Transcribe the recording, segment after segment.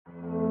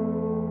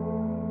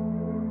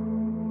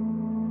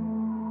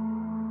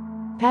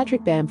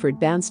Patrick Bamford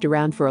bounced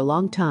around for a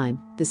long time,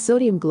 the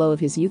sodium glow of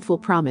his youthful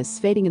promise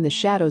fading in the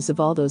shadows of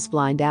all those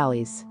blind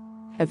alleys.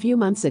 A few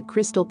months at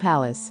Crystal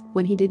Palace,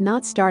 when he did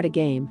not start a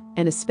game,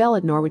 and a spell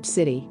at Norwich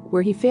City,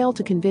 where he failed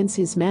to convince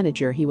his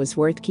manager he was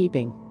worth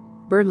keeping.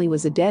 Burnley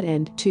was a dead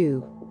end,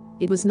 too.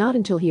 It was not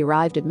until he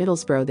arrived at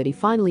Middlesbrough that he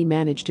finally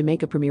managed to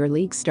make a Premier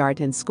League start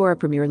and score a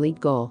Premier League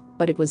goal,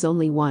 but it was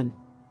only one.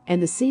 And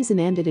the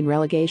season ended in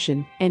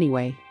relegation,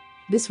 anyway.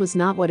 This was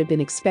not what had been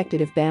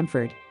expected of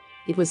Bamford.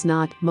 It was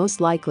not, most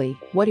likely,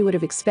 what he would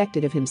have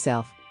expected of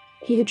himself.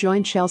 He had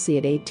joined Chelsea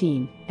at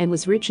 18 and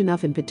was rich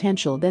enough in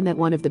potential then that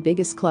one of the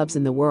biggest clubs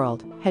in the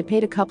world had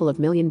paid a couple of $1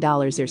 million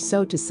or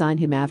so to sign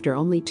him after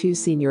only 2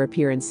 senior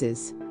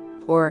appearances.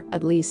 Or,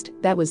 at least,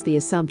 that was the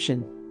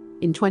assumption.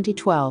 In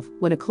 2012,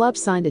 when a club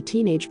signed a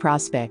teenage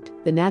prospect,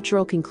 the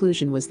natural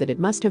conclusion was that it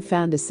must have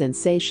found a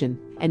sensation,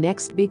 a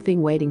next big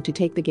thing waiting to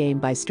take the game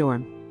by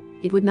storm.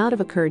 It would not have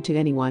occurred to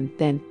anyone,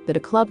 then, that a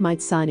club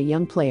might sign a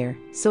young player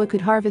so it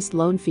could harvest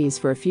loan fees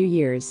for a few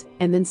years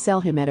and then sell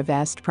him at a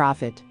vast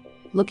profit.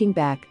 Looking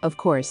back, of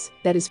course,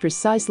 that is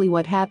precisely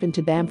what happened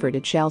to Bamford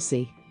at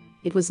Chelsea.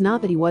 It was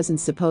not that he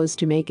wasn't supposed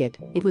to make it,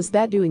 it was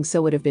that doing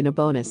so would have been a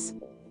bonus.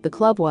 The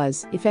club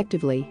was,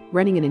 effectively,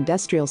 running an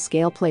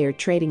industrial-scale player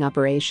trading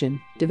operation,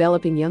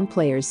 developing young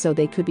players so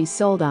they could be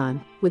sold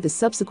on, with the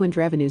subsequent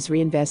revenues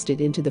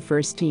reinvested into the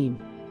first team.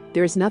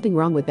 There is nothing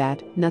wrong with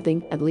that,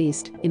 nothing, at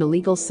least, in a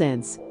legal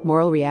sense.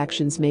 Moral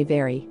reactions may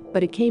vary,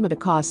 but it came at a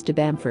cost to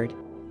Bamford.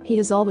 He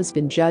has always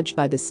been judged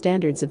by the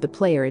standards of the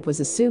player it was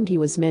assumed he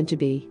was meant to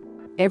be.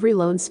 Every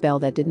loan spell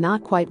that did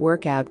not quite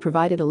work out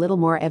provided a little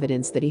more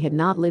evidence that he had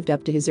not lived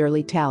up to his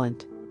early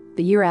talent.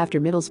 The year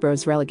after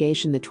Middlesbrough's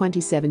relegation, the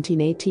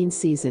 2017-18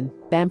 season,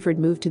 Bamford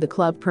moved to the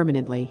club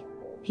permanently.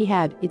 He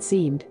had, it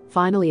seemed,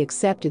 finally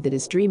accepted that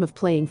his dream of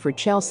playing for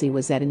Chelsea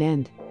was at an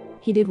end.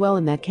 He did well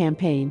in that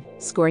campaign,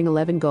 scoring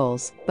 11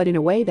 goals, but in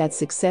a way that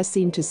success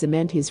seemed to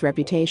cement his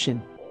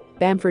reputation.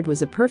 Bamford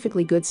was a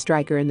perfectly good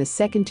striker in the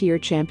second-tier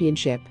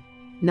championship.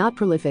 Not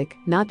prolific,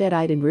 not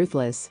dead-eyed and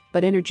ruthless,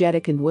 but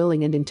energetic and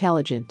willing and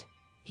intelligent.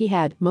 He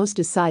had, most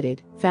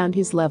decided, found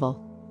his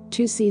level.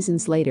 2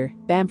 seasons later,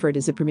 Bamford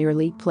is a Premier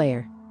League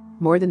player.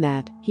 More than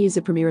that, he is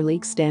a Premier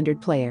League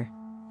standard player.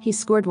 He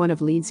scored one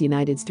of Leeds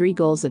United's 3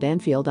 goals at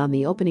Anfield on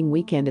the opening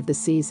weekend of the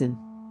season.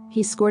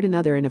 He scored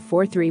another in a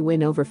 4-3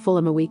 win over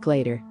Fulham a week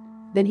later.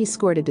 Then he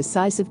scored a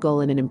decisive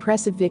goal in an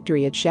impressive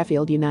victory at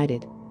Sheffield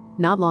United.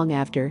 Not long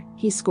after,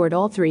 he scored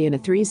all 3 in a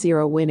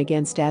 3-0 win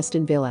against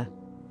Aston Villa.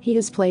 He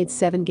has played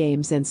 7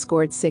 games and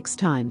scored 6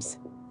 times.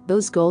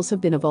 Those goals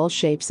have been of all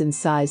shapes and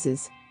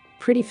sizes.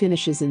 Pretty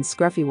finishes and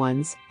scruffy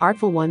ones,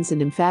 artful ones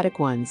and emphatic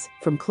ones,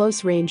 from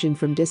close range and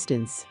from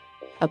distance.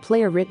 A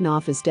player written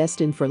off as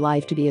destined for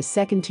life to be a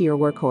second-tier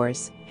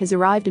workhorse has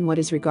arrived in what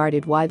is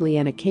regarded widely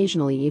and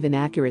occasionally even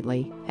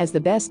accurately as the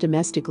best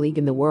domestic league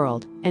in the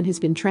world and has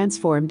been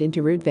transformed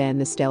into Ruud van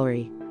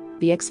Nistelrooy.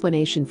 The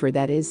explanation for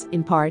that is,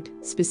 in part,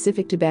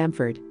 specific to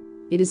Bamford.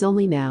 It is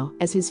only now,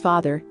 as his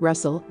father,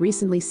 Russell,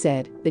 recently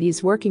said, that he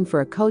is working for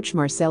a coach,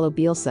 Marcelo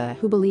Bielsa,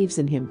 who believes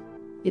in him.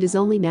 It is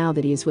only now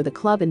that he is with a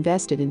club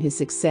invested in his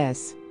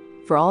success.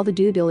 For all the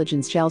due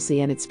diligence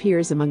Chelsea and its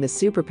peers among the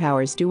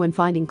superpowers do when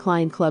finding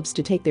client clubs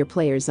to take their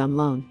players on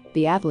loan,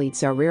 the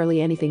athletes are rarely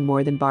anything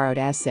more than borrowed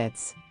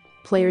assets.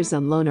 Players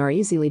on loan are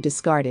easily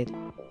discarded.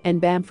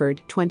 And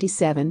Bamford,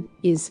 27,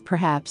 is,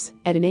 perhaps,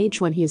 at an age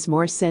when he is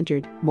more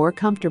centered, more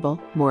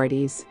comfortable, more at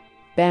ease.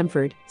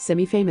 Bamford,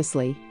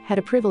 semi-famously, had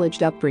a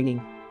privileged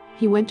upbringing.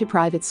 He went to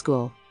private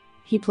school.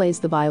 He plays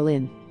the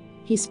violin.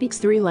 He speaks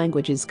 3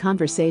 languages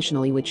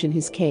conversationally, which in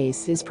his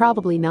case is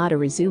probably not a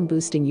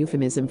resume-boosting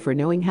euphemism for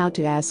knowing how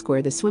to ask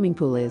where the swimming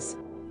pool is.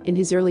 In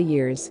his early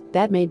years,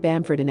 that made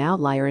Bamford an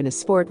outlier in a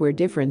sport where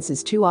difference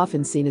is too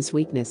often seen as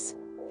weakness.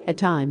 At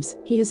times,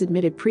 he has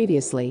admitted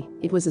previously,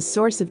 it was a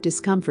source of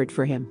discomfort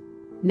for him.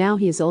 Now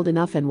he is old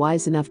enough and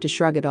wise enough to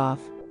shrug it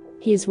off.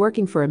 He is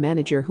working for a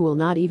manager who will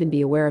not even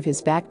be aware of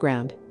his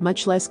background,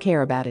 much less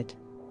care about it.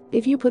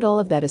 If you put all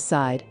of that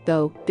aside,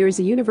 though, there is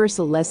a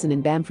universal lesson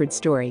in Bamford's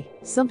story,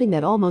 something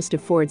that almost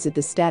affords it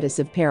the status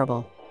of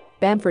parable.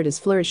 Bamford is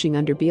flourishing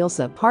under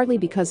Bielsa partly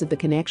because of the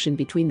connection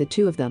between the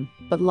two of them,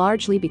 but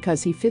largely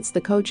because he fits the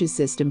coach's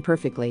system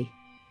perfectly.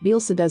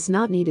 Bielsa does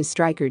not need his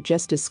striker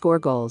just to score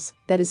goals.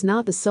 That is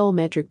not the sole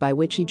metric by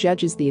which he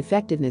judges the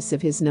effectiveness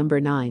of his number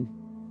 9.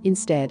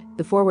 Instead,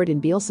 the forward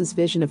in Bielsa's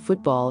vision of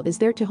football is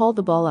there to hold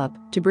the ball up,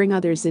 to bring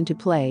others into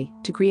play,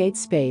 to create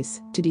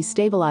space, to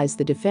destabilize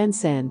the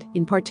defense and,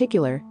 in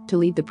particular, to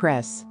lead the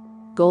press.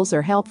 Goals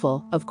are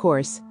helpful, of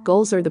course,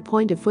 goals are the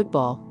point of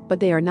football, but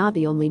they are not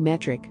the only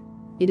metric.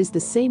 It is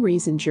the same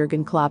reason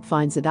Jurgen Klopp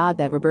finds it odd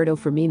that Roberto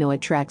Firmino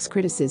attracts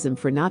criticism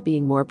for not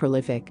being more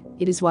prolific.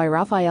 It is why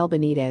Rafael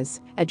Benitez,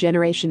 a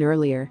generation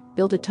earlier,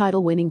 built a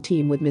title-winning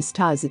team with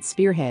Mestaz at its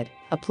spearhead,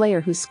 a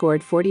player who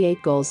scored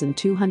 48 goals in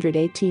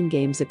 218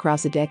 games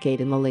across a decade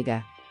in La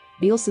Liga.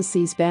 Bielsa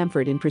sees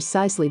Bamford in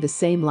precisely the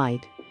same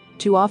light.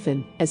 Too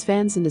often, as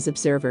fans and as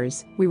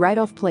observers, we write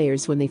off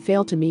players when they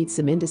fail to meet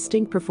some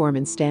indistinct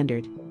performance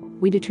standard.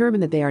 We determine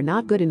that they are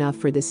not good enough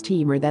for this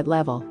team or that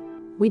level.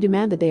 We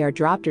demand that they are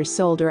dropped or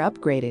sold or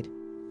upgraded.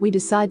 We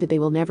decide that they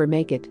will never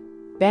make it.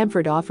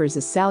 Bamford offers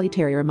a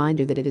salutary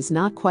reminder that it is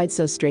not quite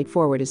so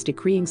straightforward as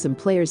decreeing some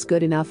players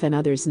good enough and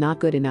others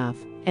not good enough,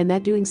 and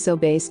that doing so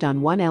based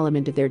on one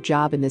element of their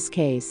job, in this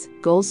case,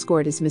 goals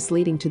scored, is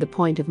misleading to the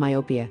point of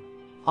myopia.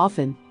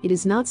 Often, it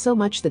is not so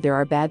much that there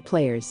are bad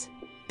players.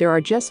 There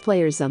are just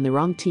players on the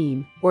wrong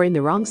team, or in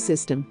the wrong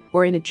system,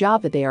 or in a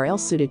job that they are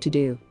ill-suited to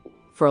do.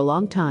 For a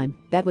long time,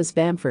 that was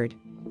Bamford.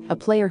 A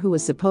player who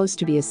was supposed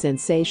to be a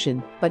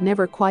sensation, but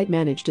never quite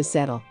managed to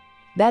settle.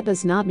 That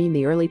does not mean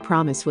the early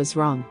promise was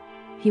wrong.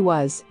 He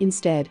was,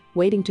 instead,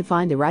 waiting to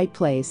find the right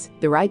place,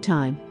 the right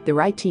time, the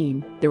right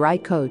team, the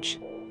right coach.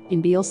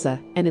 In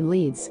Bielsa, and in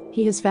Leeds,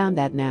 he has found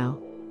that now.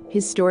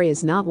 His story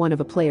is not one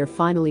of a player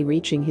finally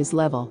reaching his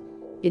level.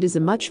 It is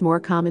a much more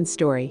common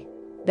story.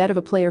 That of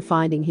a player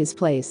finding his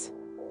place.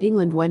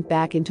 England went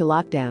back into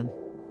lockdown.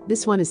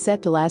 This one is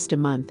set to last a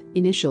month,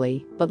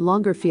 initially, but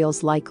longer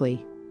feels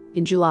likely.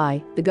 In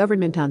July, the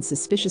government, on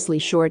suspiciously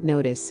short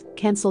notice,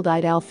 cancelled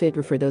Eid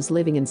al-Fitr for those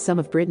living in some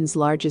of Britain's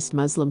largest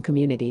Muslim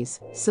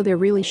communities, so there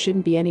really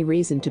shouldn't be any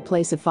reason to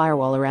place a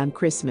firewall around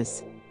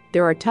Christmas.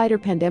 There are tighter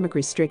pandemic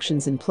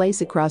restrictions in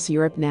place across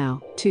Europe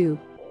now, too.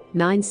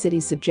 9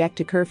 cities subject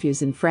to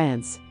curfews in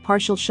France,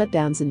 partial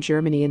shutdowns in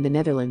Germany and the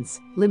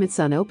Netherlands, limits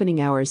on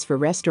opening hours for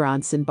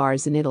restaurants and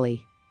bars in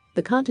Italy.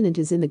 The continent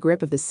is in the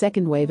grip of the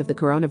second wave of the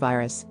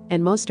coronavirus,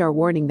 and most are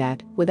warning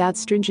that, without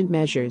stringent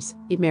measures,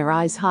 it may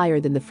rise higher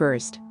than the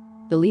first.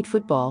 Elite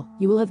football,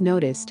 you will have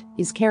noticed,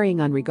 is carrying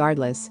on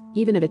regardless,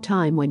 even at a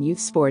time when youth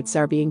sports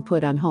are being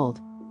put on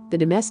hold. The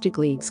domestic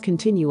leagues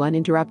continue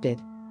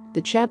uninterrupted.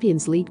 The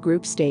Champions League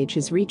group stage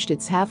has reached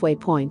its halfway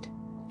point.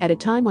 At a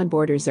time when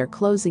borders are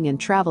closing and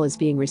travel is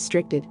being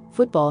restricted,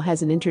 football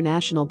has an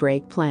international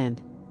break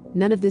planned.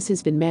 None of this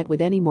has been met with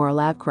any moral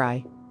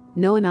outcry.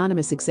 No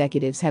anonymous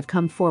executives have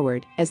come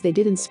forward, as they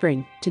did in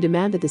spring, to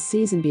demand that the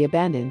season be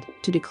abandoned,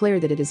 to declare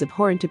that it is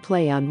abhorrent to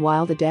play on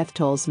while the death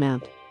tolls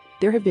mount.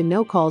 There have been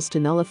no calls to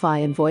nullify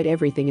and void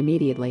everything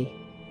immediately.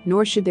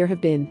 Nor should there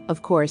have been,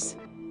 of course.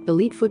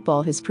 Elite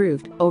football has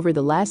proved, over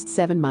the last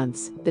 7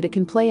 months, that it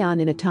can play on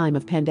in a time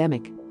of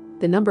pandemic.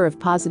 The number of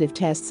positive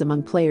tests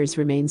among players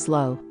remains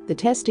low. The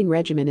testing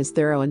regimen is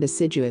thorough and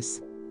assiduous.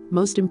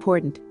 Most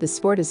important, the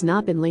sport has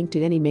not been linked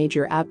to any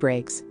major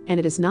outbreaks, and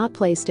it has not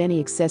placed any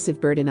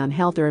excessive burden on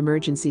health or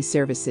emergency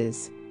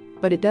services.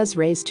 But it does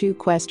raise 2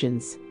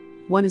 questions.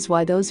 One is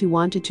why those who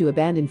wanted to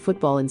abandon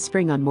football in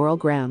spring on moral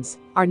grounds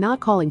are not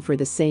calling for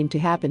the same to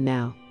happen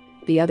now.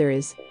 The other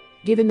is,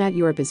 given that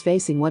Europe is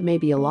facing what may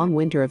be a long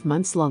winter of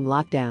months-long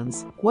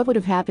lockdowns, what would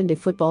have happened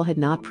if football had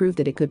not proved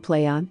that it could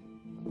play on?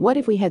 What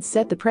if we had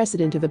set the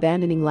precedent of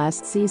abandoning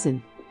last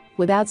season?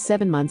 Without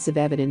 7 months of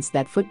evidence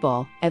that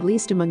football, at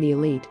least among the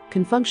elite,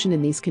 can function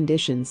in these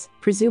conditions,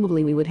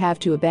 presumably we would have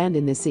to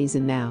abandon this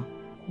season now.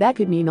 That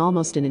could mean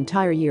almost an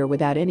entire year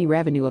without any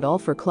revenue at all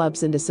for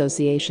clubs and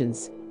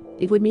associations.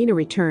 It would mean a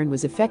return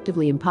was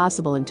effectively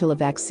impossible until a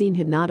vaccine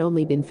had not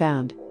only been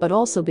found, but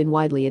also been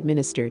widely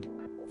administered.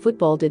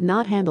 Football did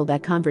not handle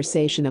that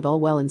conversation at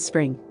all well in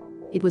spring.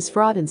 It was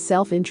fraught and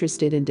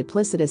self-interested and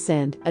duplicitous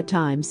and, at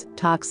times,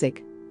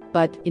 toxic.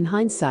 But, in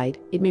hindsight,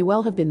 it may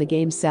well have been the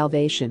game's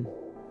salvation.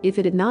 If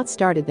it had not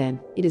started then,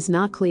 it is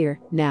not clear,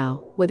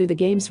 now, whether the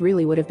games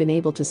really would have been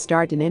able to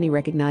start in any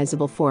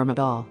recognizable form at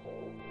all.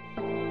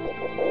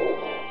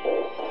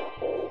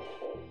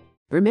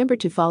 Remember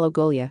to follow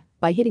Golia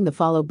by hitting the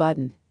follow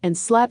button and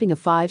slapping a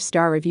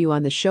 5-star review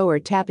on the show or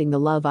tapping the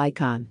love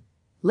icon.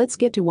 Let's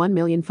get to 1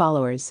 million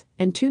followers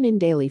and tune in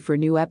daily for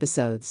new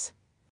episodes.